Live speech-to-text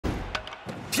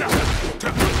It's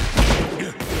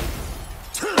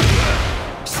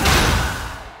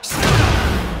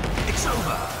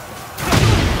over.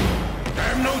 I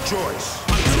have no choice.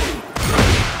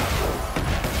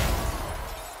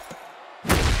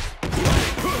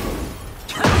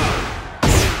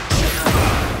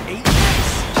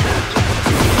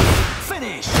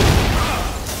 Finish.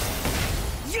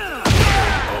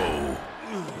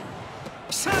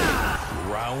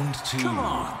 Round 2. Come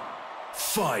on.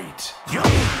 Fight.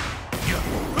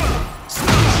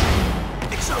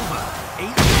 Smash. It's over. 8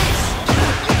 minutes.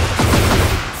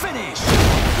 Finish.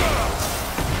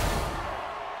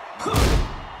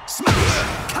 Smash.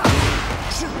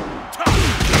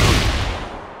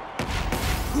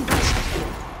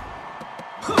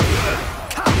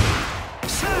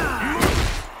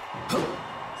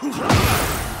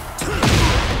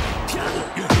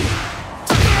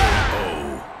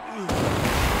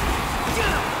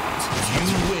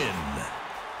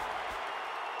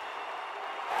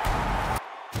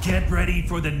 Get ready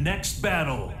for the next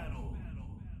battle.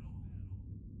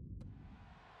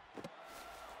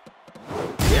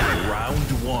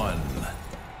 Round 1.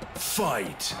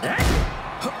 Fight.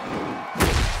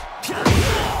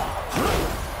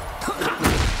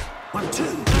 1,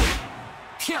 2.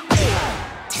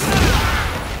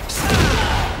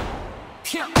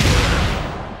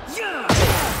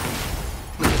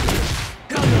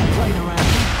 Playing around.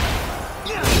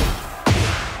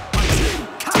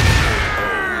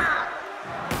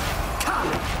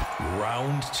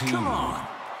 Round 2. Come on.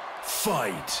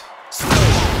 Fight.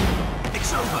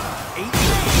 It's over. 8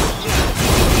 minutes.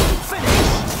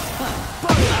 Finish.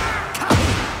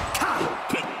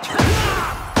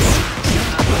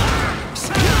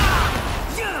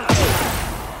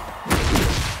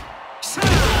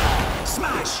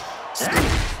 Smash.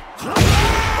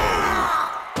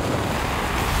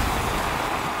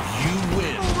 You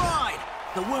win. All right.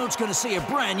 The world's going to see a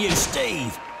brand new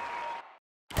Steve.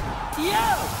 You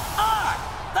are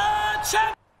the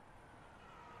champ.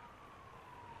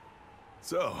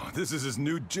 So, this is his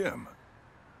new gym.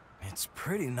 It's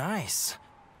pretty nice.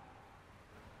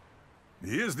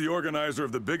 He is the organizer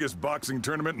of the biggest boxing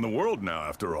tournament in the world now,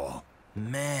 after all.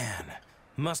 Man,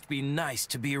 must be nice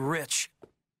to be rich.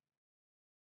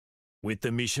 With the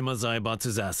Mishima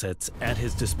Zaibatsu's assets at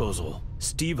his disposal,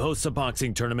 Steve hosts a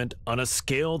boxing tournament on a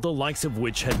scale the likes of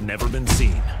which had never been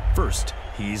seen. First,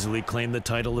 he easily claimed the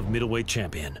title of middleweight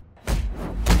champion,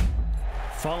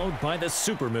 followed by the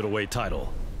super middleweight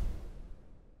title,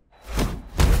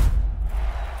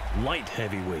 light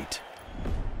heavyweight,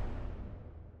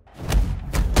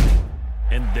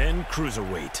 and then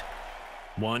cruiserweight.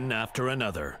 One after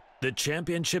another, the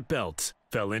championship belts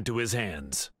fell into his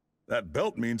hands. That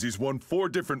belt means he's won 4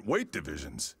 different weight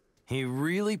divisions. He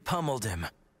really pummeled him.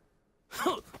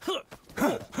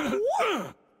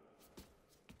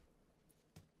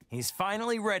 He's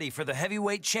finally ready for the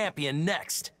heavyweight champion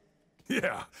next.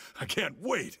 Yeah, I can't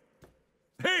wait.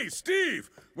 Hey, Steve!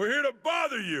 We're here to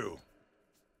bother you!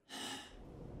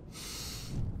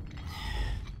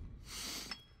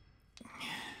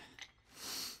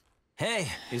 Hey,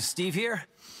 is Steve here?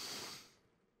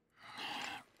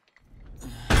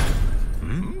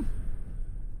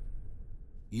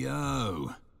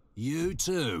 Yo, you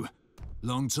too.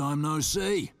 Long time no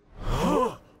see.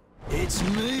 It's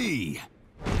me.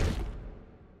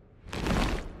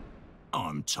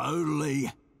 I'm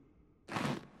totally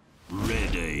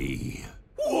ready.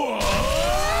 What?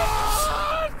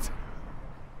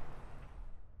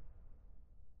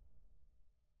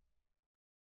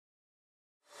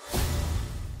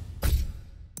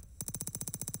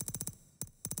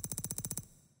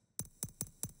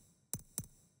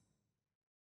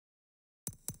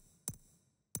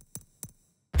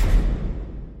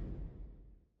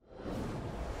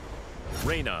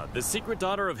 Reina, the secret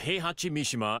daughter of Heihachi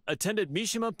Mishima, attended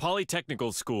Mishima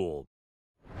Polytechnical School.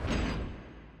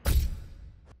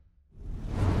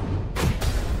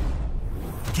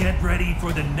 Get ready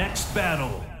for the next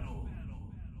battle.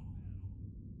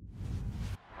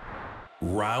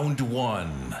 Round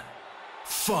 1.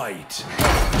 Fight.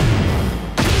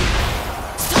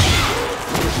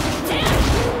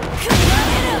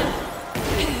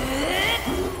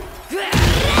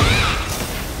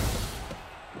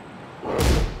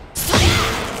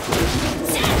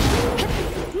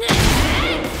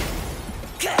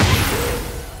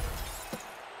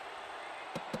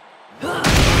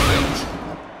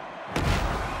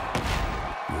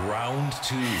 Round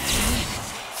 2.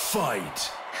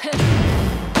 Fight.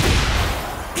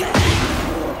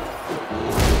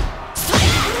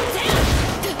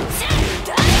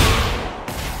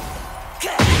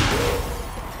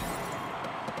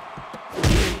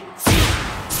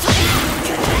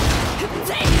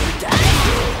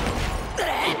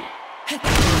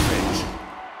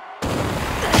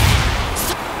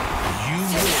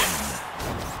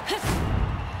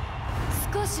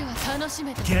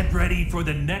 Get ready for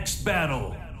the next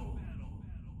battle.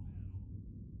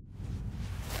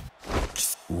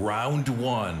 Round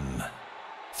 1.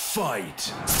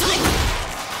 Fight.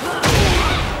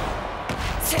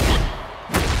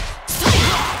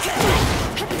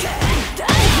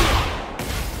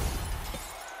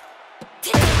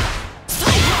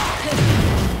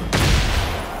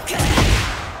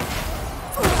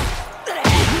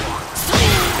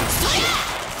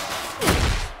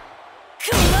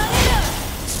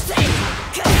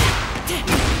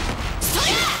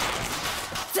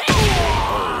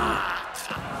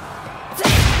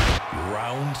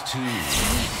 Round 2.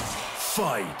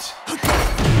 Fight.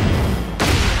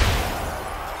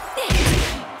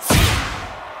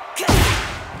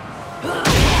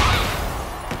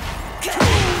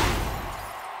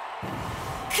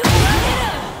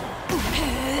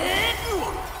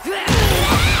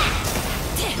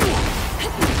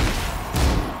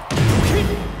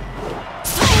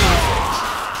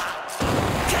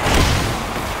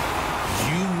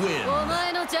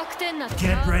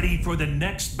 Get ready for the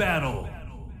next battle.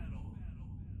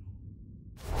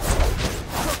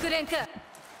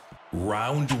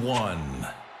 Round 1.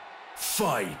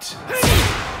 Fight.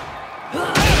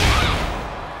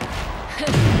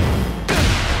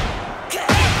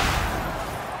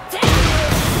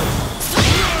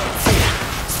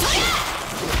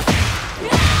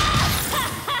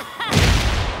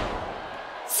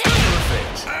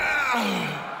 Perfect.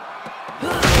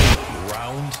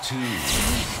 Round 2.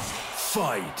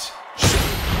 Fight.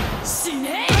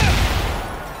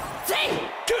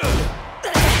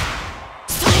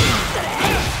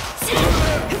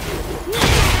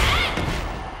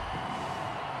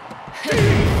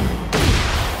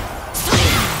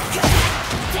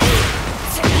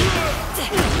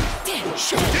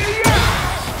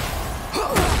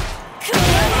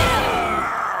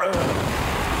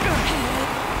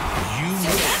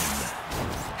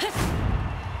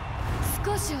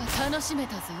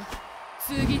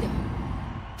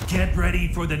 Get ready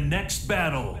for the next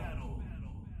battle.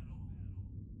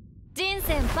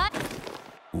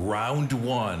 Round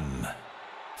 1.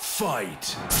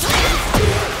 Fight.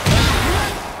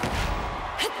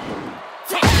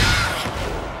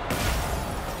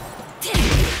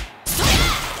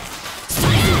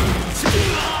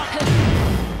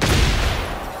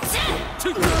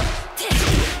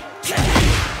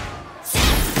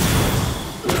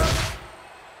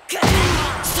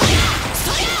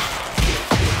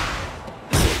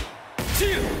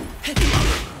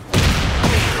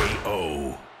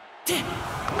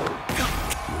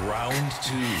 Round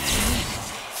 2.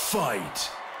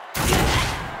 Fight.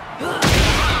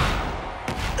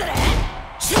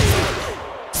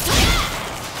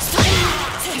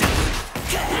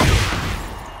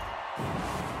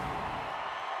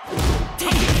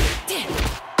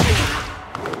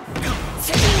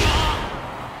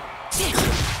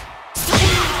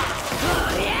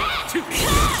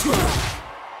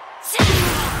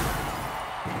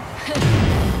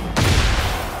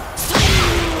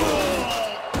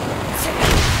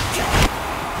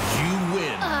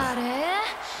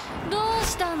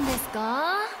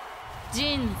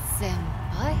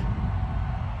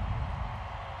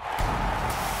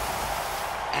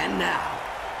 And now,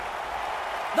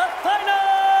 the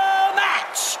final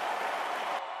match!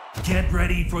 Get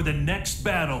ready for the next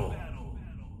battle.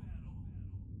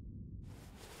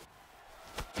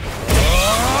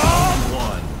 Round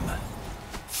 1.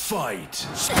 Fight.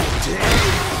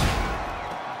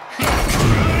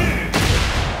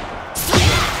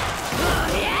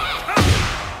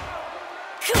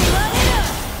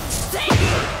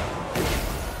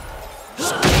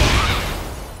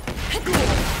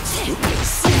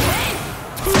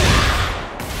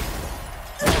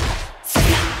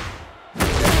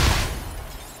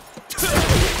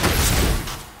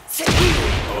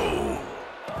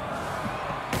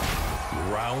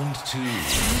 Round 2.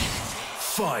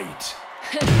 Fight.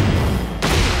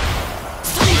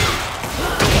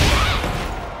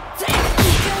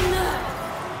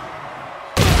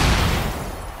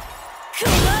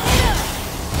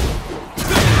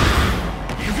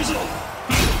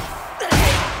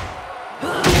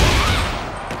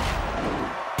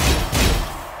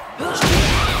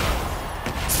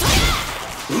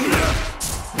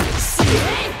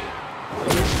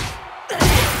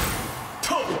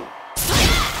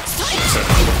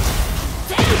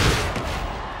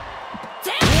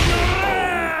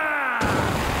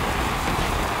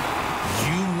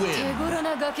 You win. 手頃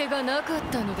な崖がなかっ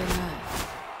たのでな。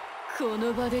こ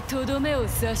の場でとどめを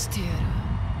刺してやろ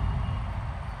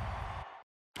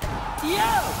う。You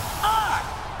are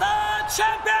the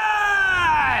champion!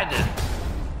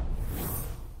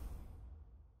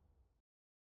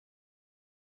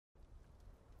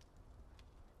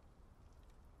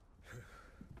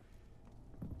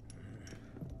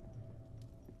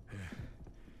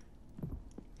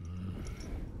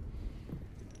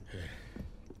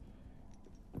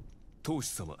 当主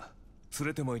様、連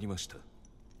れてまいりました。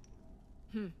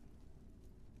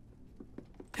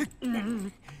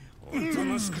おと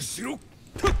なしくしろ。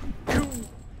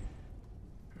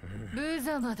無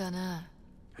様だな。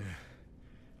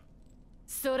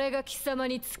それが貴様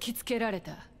に突きつけられ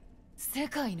た世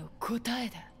界の答え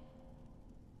だ。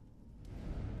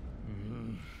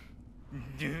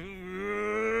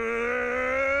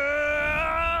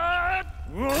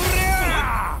おり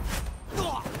ゃ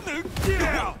抜け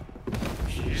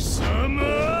貴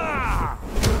様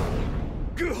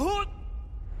ぐほっ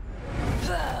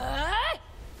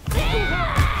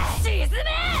沈め。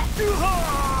ぐは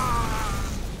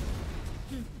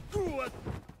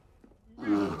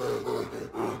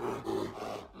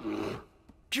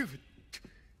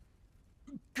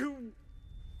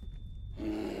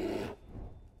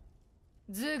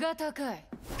図が高い。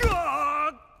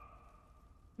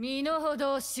身の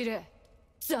程を知れ、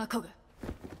雑魚が。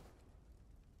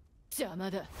邪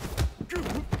魔だ。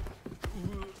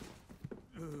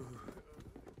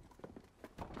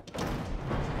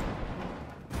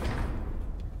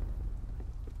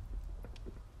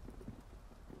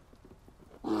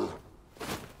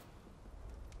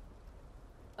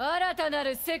新たな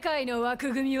る世界の枠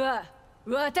組みは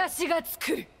私が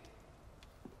作る。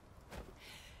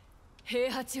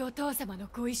平八お父様の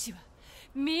ご意志は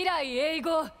未来永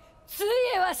劫つい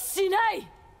えはしない。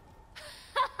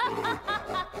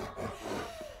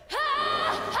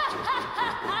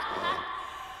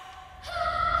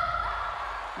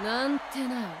なんて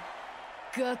な、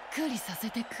がっかりさ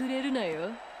せてくれるなよ。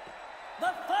 The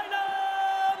final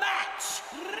match!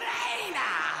 Reina!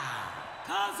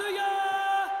 Kazuya!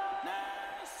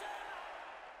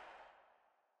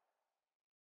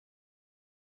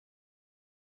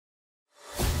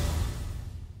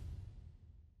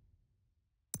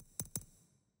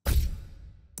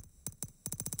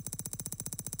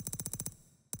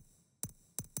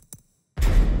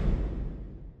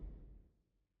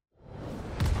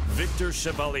 Victor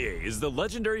Chevalier is the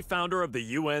legendary founder of the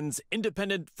UN's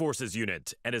Independent Forces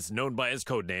Unit and is known by his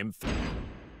codename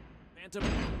Phantom.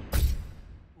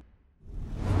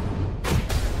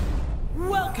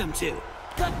 Welcome to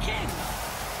the King.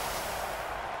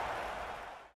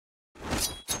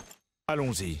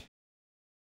 Allons-y.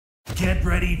 Get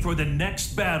ready for the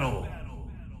next battle.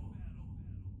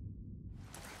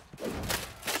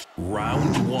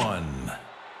 Round one.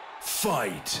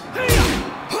 Fight!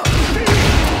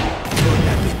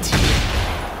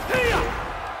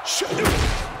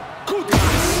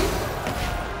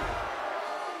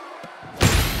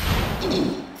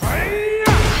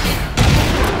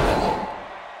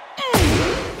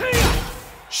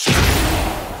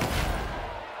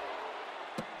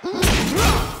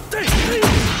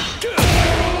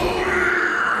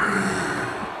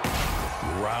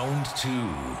 Round two.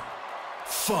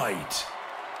 Fight!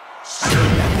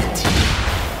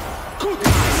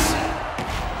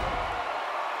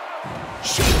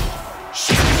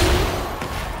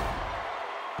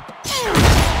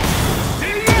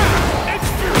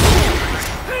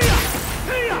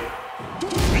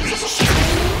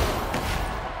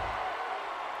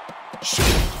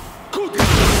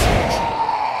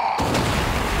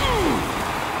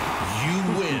 You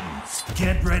win.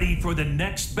 Get ready for the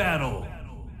next battle.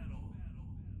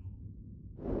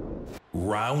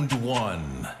 Round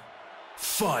one.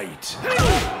 Fight!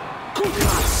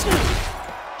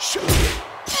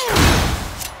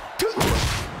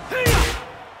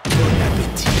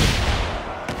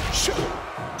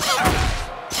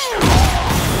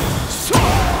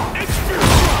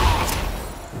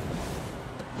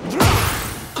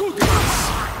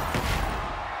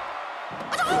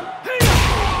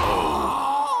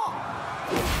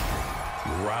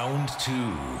 Round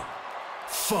two.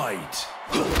 Fight!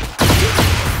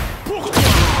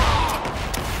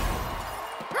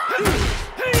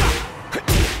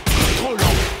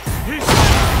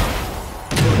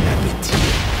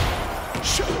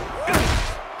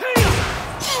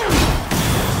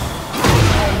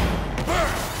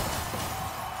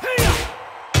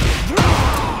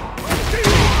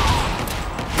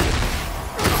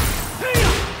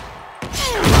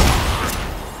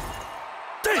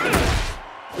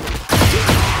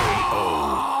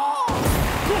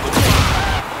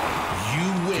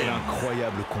 You win.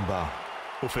 combat.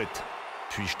 Au fait,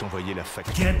 puis-je t'envoyer la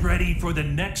facture? Get ready for the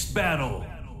next battle.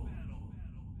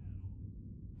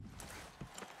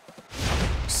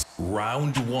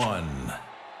 Round 1.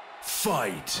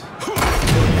 Fight.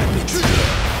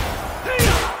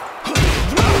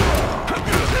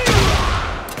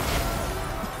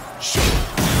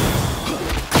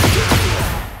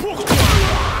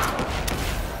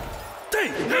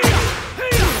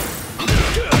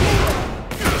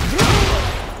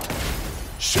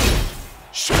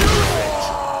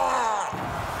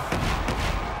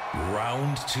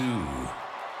 Round 2.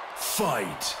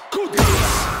 Fight.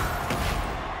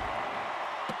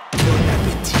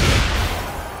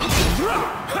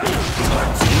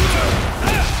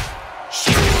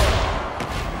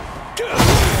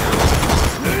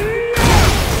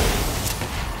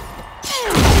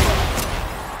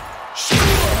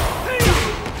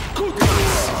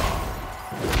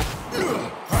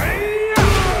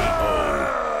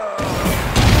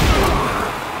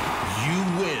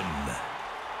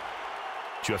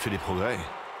 Tu as fait des progrès.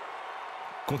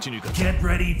 Continue comme ça. Get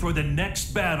ready for the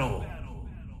next battle.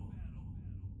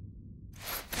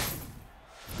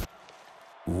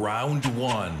 Round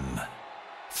 1.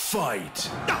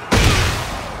 Fight.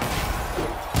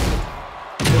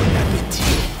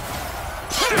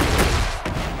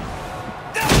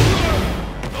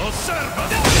 Observa.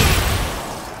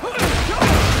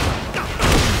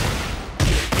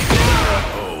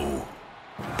 Oh.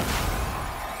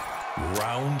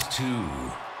 Round 2.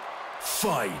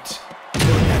 Fight.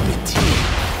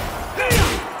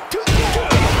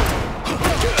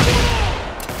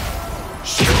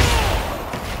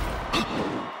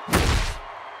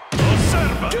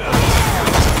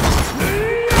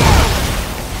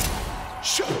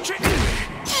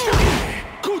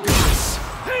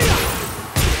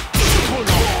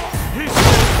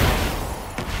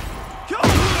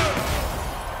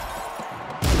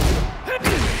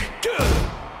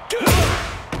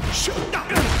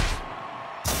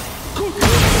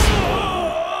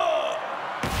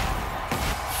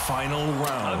 Final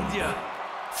round.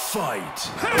 Fight.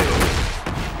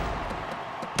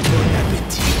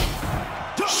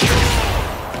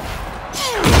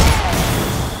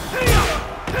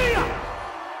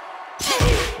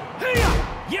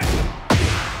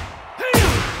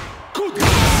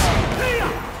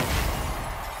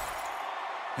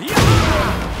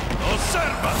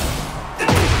 Observa.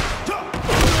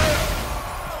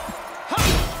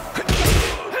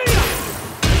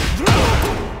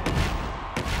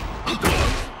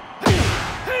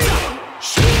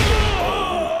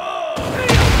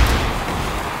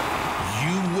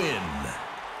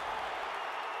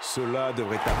 Cela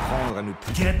devrait t'apprendre à ne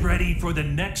plus... Get ready for the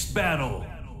next battle.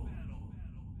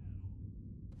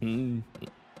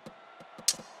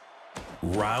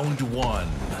 Round 1.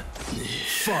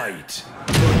 Fight.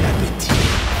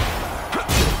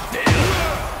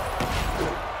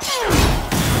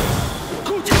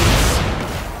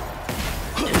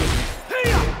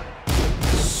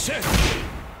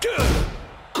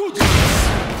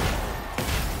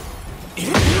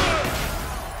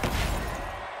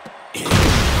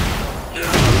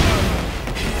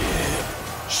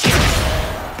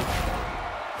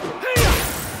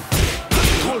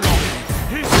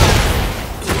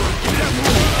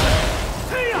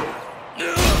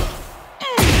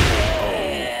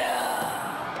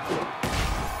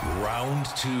 Round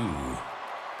 2.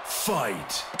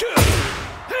 Fight.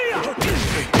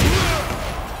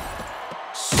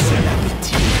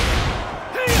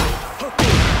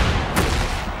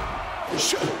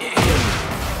 Aujourd'hui,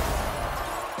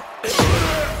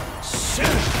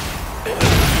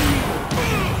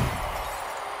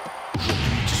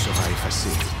 tu seras effacé.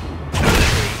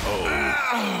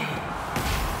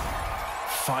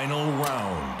 Final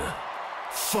round.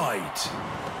 Fight.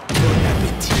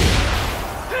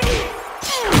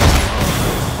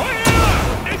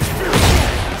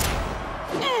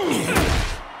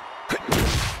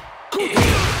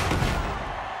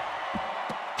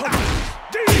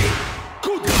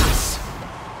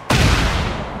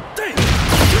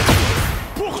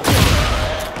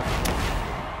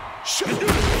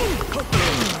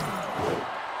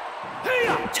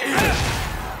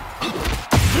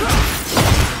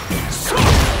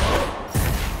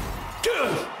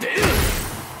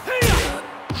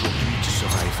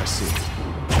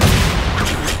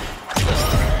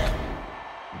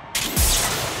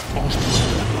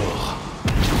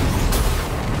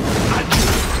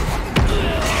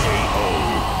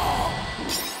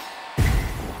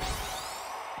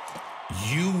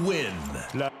 You win.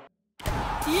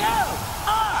 You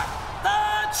are the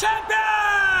champion!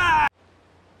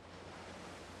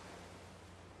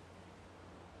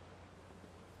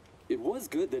 was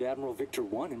good that Admiral Victor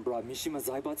won and brought Mishima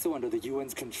Zaibatsu under the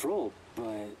UN's control,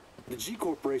 but the G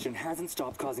Corporation hasn't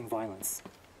stopped causing violence.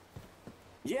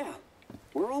 Yeah,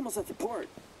 we're almost at the port.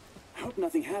 I hope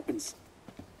nothing happens.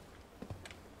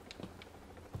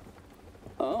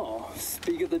 Oh,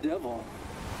 speak of the devil.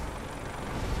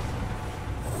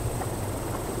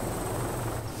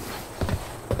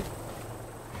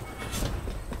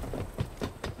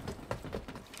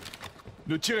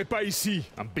 Ne tirez pas ici,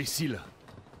 imbécile.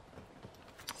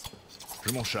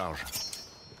 Je m'en charge.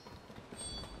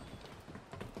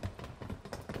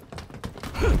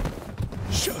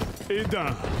 Et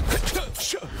d'un.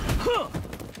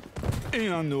 Et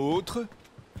un autre.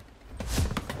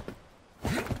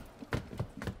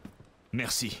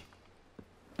 Merci.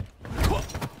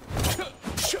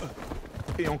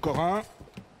 Et encore un.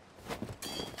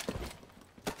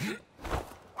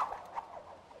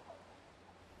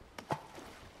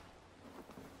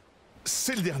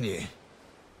 C'est le dernier.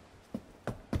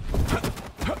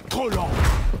 Trop lent.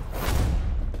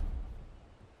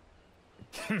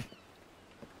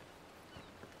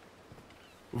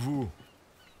 Vous,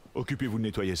 occupez-vous de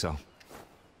nettoyer ça.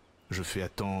 Je fais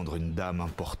attendre une dame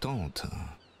importante.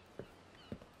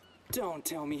 Don't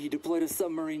tell me he deployed a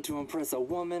submarine to impress a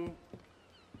woman.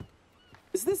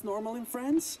 Is this normal in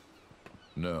France?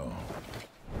 No,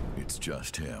 it's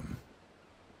just him.